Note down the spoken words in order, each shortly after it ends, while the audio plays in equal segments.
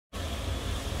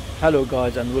Hello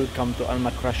guys, and welcome to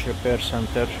Alma Crash Repair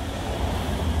Center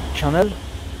channel.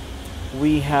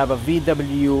 We have a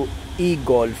VW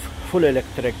e-Golf full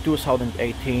electric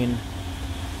 2018.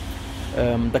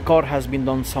 The car has been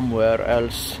done somewhere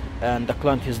else and the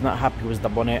client is not happy with the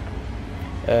bonnet.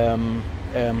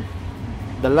 The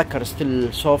lacquer is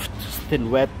still soft, still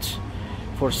wet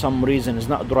for some reason. It's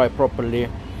not dry properly,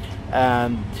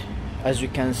 and as you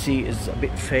can see it's a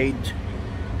bit fade.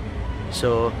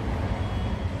 So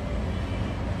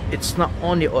it's not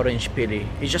only orange peely,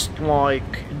 it's just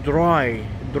like dry.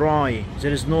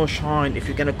 There is no shine. If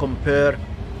you're gonna compare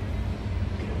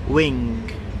the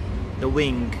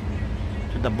wing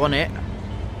to the bonnet,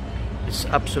 it's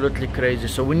absolutely crazy.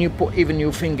 So when you put even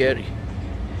your finger,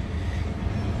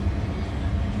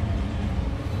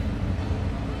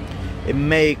 it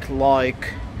make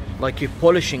like you're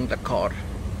polishing the car.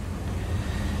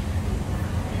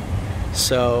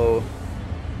 So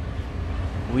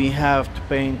we have to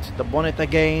paint the bonnet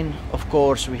again. Of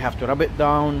course, we have to rub it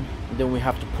down, then we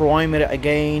have to primer it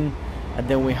again, and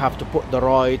then we have to put the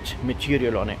right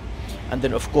material on it. And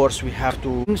then of course we have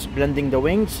to blending the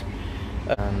wings,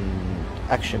 and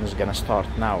action is gonna start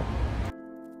now.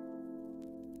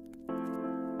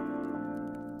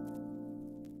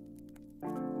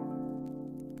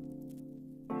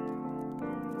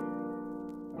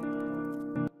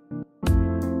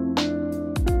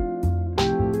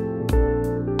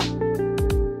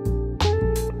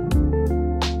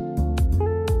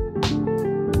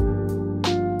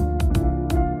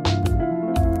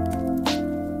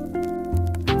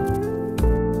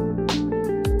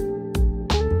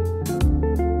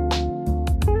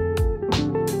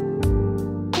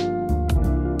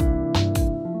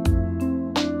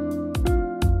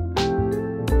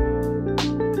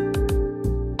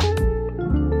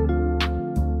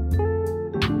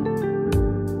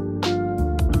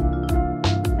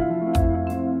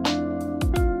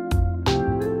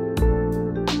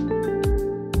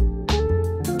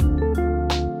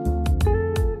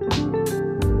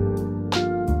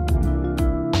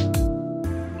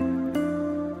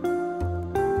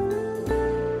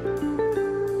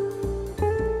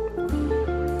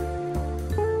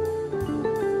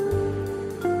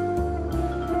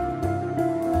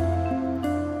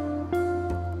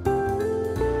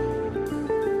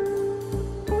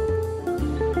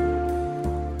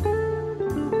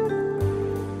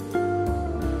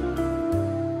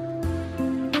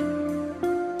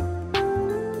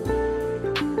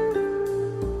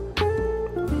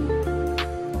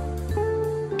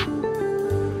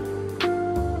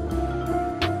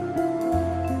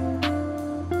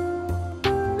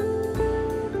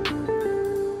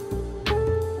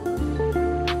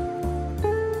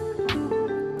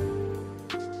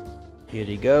 Here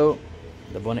you go,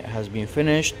 the bonnet has been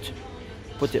finished.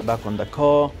 Put it back on the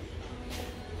car,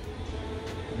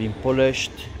 been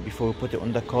polished before we put it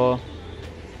on the car.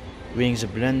 Wings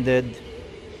blended,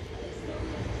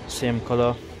 same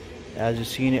color as you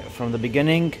seen it from the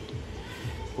beginning.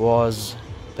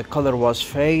 The color was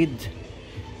fade.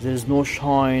 There is no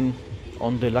shine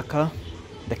on the lacquer,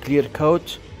 the clear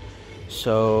coat,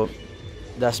 so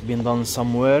that's been done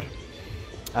somewhere.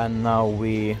 And now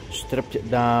we stripped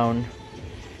it down,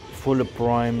 full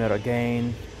primer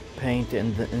again, paint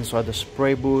inside the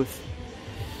spray booth,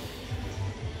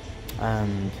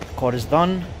 and the car is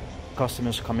done. Customer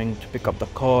is coming to pick up the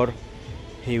car.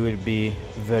 He will be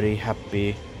very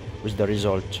happy with the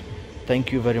result.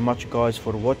 Thank you very much guys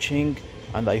for watching,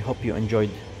 and I hope you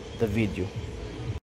enjoyed the video.